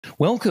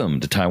Welcome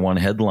to Taiwan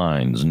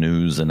Headlines,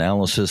 news,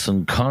 analysis,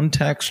 and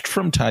context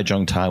from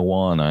Taichung,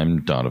 Taiwan.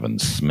 I'm Donovan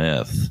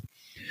Smith.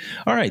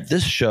 All right,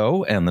 this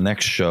show and the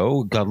next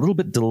show got a little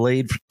bit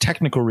delayed for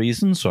technical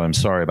reasons, so I'm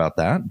sorry about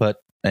that. But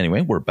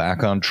anyway, we're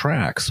back on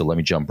track, so let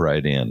me jump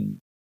right in.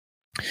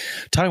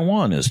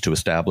 Taiwan is to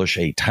establish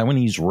a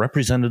Taiwanese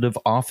representative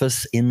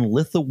office in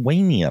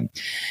Lithuania,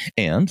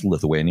 and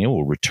Lithuania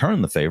will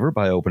return the favor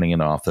by opening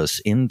an office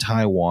in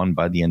Taiwan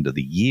by the end of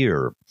the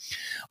year.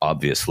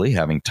 Obviously,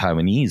 having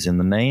Taiwanese in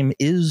the name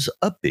is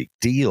a big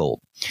deal.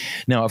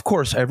 Now, of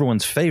course,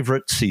 everyone's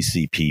favorite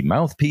CCP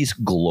mouthpiece,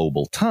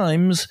 Global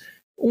Times,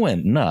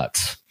 went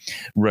nuts,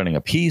 running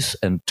a piece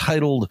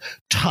entitled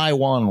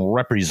Taiwan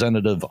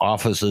Representative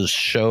Offices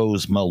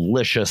Shows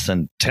Malicious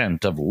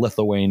Intent of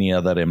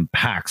Lithuania That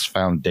Impacts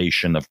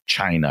Foundation of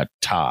China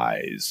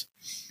Ties.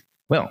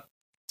 Well,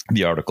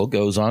 the article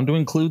goes on to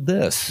include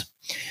this.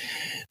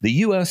 The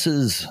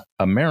U.S.'s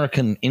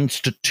American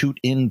Institute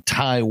in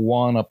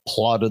Taiwan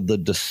applauded the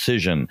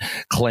decision,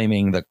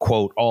 claiming that,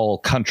 quote, all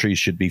countries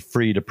should be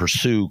free to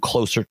pursue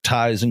closer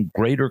ties and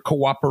greater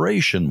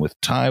cooperation with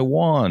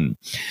Taiwan.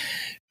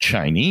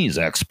 Chinese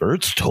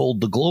experts told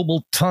the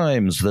Global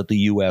Times that the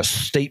U.S.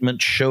 statement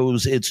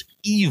shows its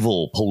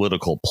evil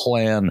political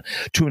plan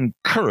to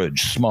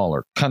encourage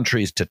smaller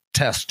countries to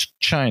test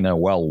China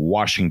while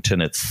Washington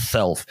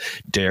itself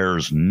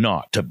dares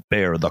not to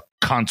bear the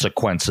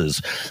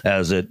consequences,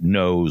 as it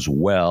knows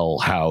well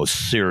how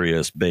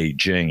serious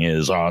Beijing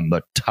is on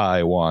the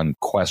Taiwan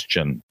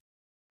question.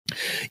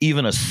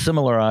 Even a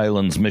similar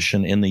islands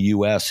mission in the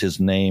U.S.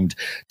 is named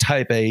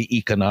Taipei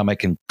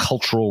Economic and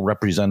Cultural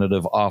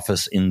Representative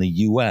Office in the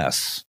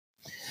U.S.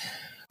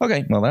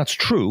 Okay, well, that's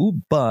true,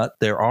 but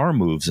there are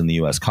moves in the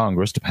U.S.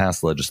 Congress to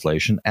pass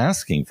legislation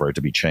asking for it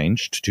to be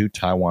changed to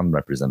Taiwan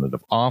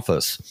Representative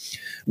Office,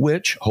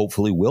 which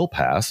hopefully will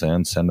pass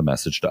and send a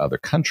message to other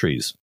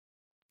countries.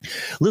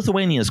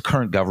 Lithuania's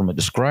current government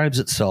describes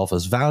itself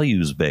as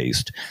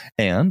values-based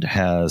and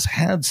has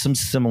had some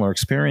similar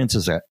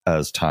experiences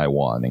as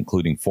Taiwan,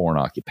 including foreign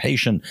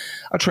occupation,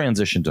 a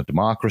transition to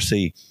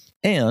democracy,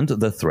 and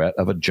the threat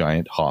of a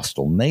giant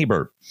hostile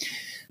neighbor.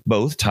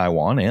 Both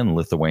Taiwan and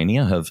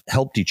Lithuania have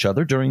helped each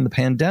other during the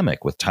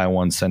pandemic, with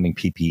Taiwan sending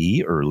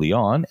PPE early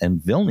on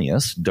and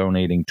Vilnius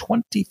donating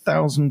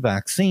 20,000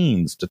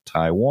 vaccines to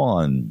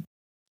Taiwan.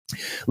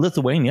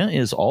 Lithuania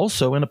is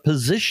also in a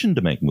position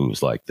to make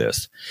moves like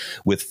this,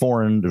 with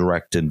foreign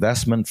direct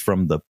investment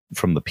from the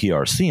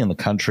PRC in the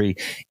country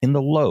in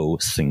the low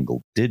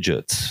single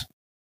digits.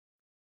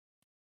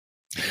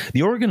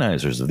 The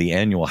organizers of the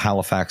annual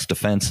Halifax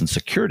Defense and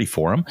Security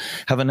Forum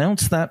have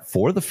announced that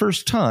for the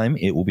first time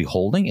it will be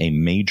holding a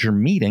major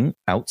meeting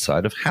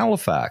outside of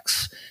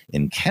Halifax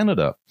in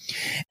Canada,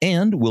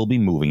 and will be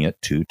moving it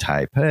to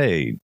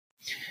Taipei.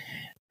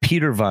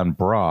 Peter van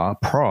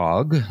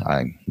Praag,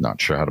 I'm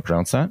not sure how to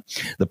pronounce that,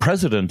 the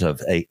president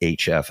of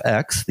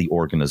HFX, the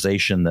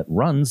organization that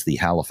runs the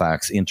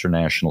Halifax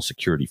International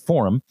Security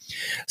Forum,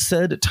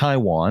 said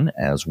Taiwan,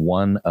 as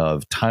one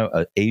of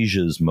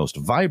Asia's most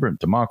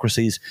vibrant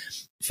democracies,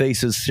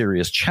 faces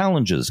serious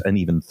challenges and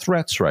even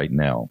threats right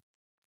now.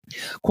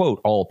 Quote,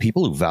 all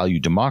people who value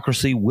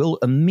democracy will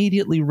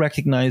immediately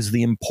recognize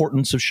the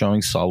importance of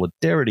showing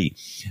solidarity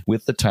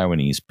with the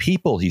Taiwanese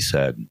people, he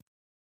said.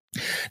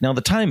 Now,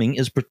 the timing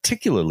is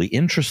particularly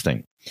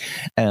interesting,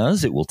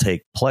 as it will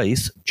take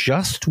place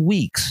just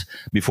weeks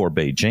before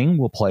Beijing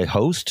will play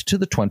host to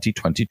the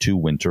 2022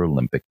 Winter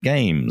Olympic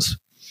Games.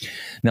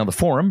 Now, the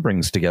forum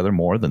brings together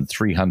more than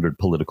 300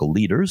 political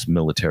leaders,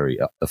 military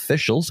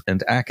officials,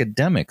 and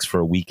academics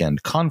for a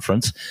weekend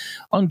conference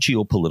on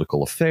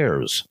geopolitical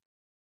affairs.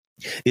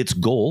 Its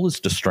goal is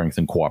to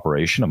strengthen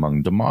cooperation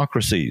among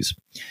democracies.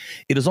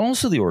 It is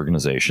also the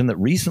organization that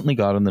recently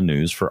got in the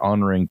news for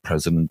honoring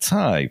President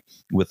Tsai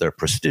with their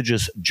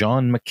prestigious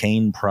John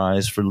McCain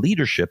Prize for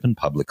Leadership in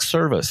Public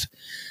Service,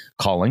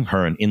 calling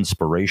her an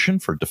inspiration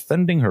for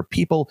defending her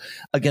people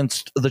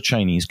against the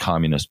Chinese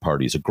Communist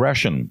Party's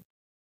aggression.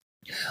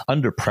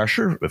 Under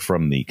pressure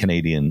from the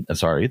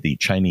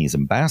Chinese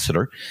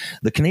ambassador,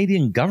 the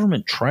Canadian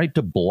government tried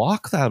to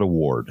block that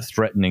award,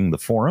 threatening the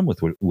forum with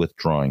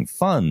withdrawing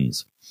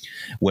funds.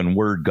 When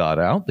word got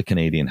out, the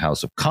Canadian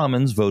House of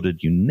Commons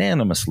voted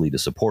unanimously to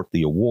support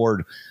the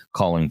award,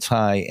 calling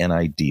Tsai an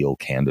ideal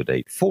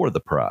candidate for the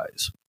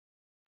prize.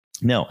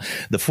 Now,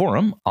 the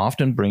forum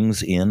often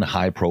brings in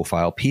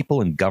high-profile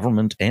people in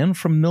government and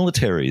from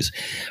militaries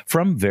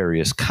from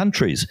various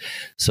countries,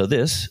 so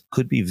this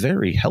could be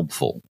very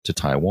helpful to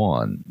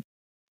Taiwan.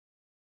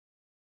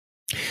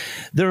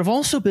 There have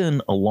also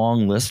been a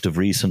long list of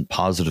recent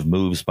positive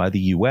moves by the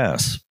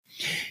U.S.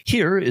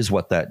 Here is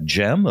what that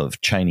gem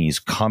of Chinese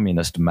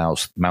communist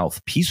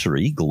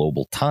mouthpiecery,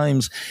 Global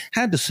Times,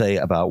 had to say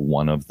about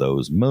one of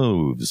those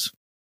moves.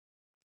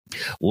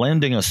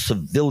 Landing a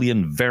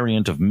civilian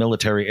variant of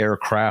military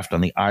aircraft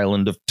on the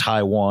island of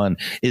Taiwan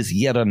is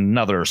yet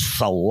another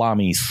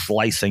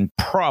salami-slicing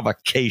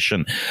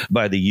provocation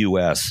by the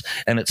U.S.,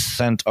 and it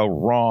sent a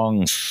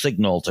wrong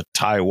signal to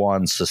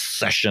Taiwan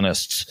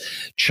secessionists,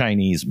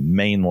 Chinese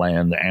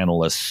mainland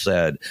analysts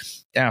said.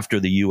 after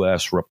the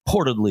U.S.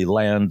 reportedly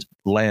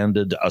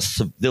landed a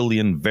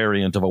civilian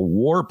variant of a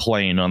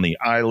warplane on the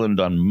island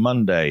on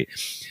Monday.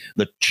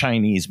 The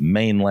Chinese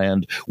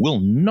mainland will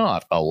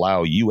not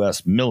allow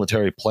U.S.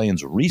 military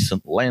planes'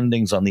 recent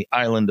landings on the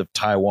island of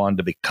Taiwan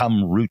to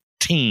become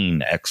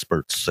routine,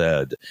 experts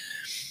said.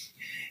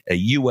 A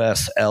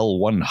U.S.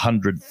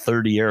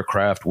 L-130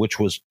 aircraft, which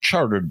was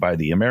chartered by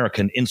the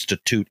American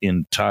Institute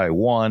in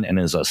Taiwan and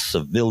is a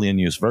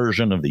civilian-use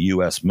version of the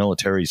U.S.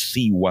 military's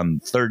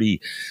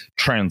C-130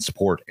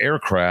 transport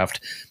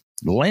aircraft,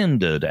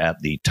 landed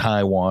at the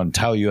Taiwan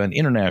Taoyuan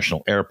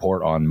International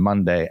Airport on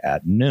Monday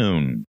at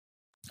noon,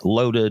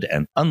 loaded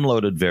and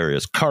unloaded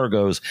various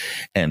cargoes,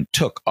 and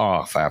took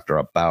off after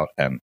about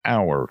an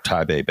hour,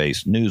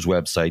 Taipei-based news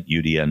website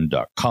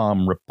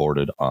UDN.com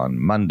reported on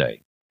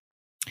Monday.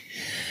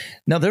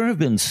 Now, there have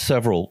been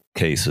several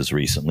cases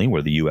recently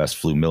where the U.S.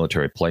 flew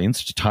military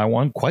planes to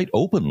Taiwan quite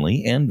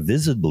openly and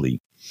visibly.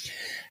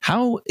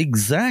 How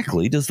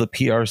exactly does the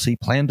PRC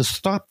plan to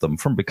stop them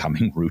from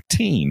becoming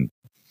routine?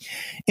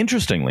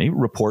 Interestingly,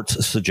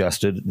 reports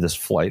suggested this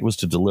flight was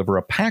to deliver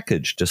a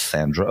package to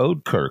Sandra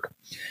Oudkirk,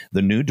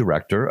 the new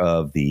director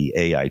of the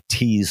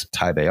AIT's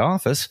Taipei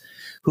office,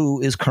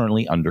 who is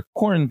currently under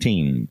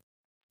quarantine.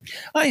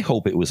 I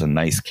hope it was a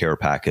nice care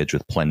package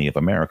with plenty of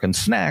American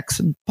snacks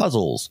and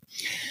puzzles.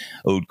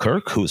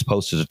 Oudkirk, who was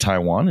posted to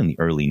Taiwan in the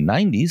early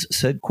 90s,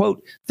 said,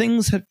 quote,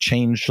 "Things have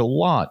changed a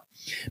lot,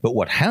 but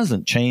what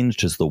hasn't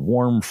changed is the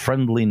warm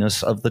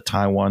friendliness of the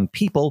Taiwan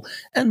people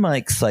and my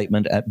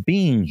excitement at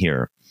being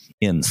here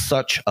in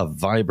such a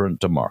vibrant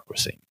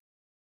democracy."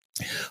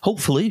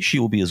 Hopefully, she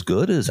will be as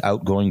good as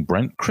outgoing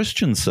Brent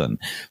Christensen,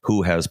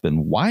 who has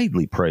been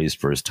widely praised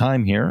for his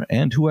time here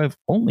and who I've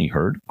only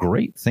heard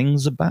great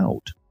things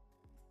about.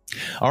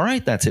 All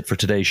right, that's it for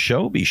today's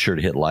show. Be sure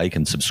to hit like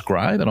and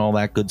subscribe and all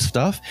that good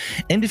stuff.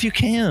 And if you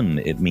can,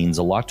 it means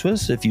a lot to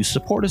us if you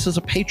support us as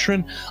a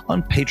patron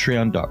on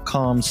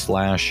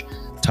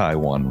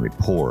patreon.com/Taiwan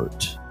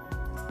Report.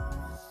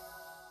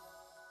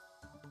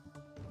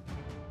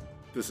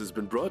 This has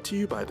been brought to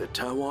you by the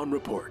Taiwan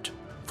Report.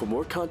 For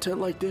more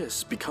content like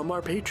this, become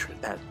our patron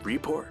at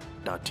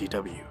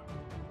report.tw.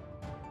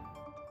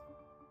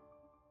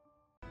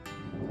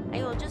 哎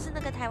呦，就是那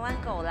个台湾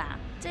狗啦，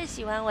最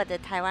喜欢我的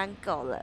台湾狗了。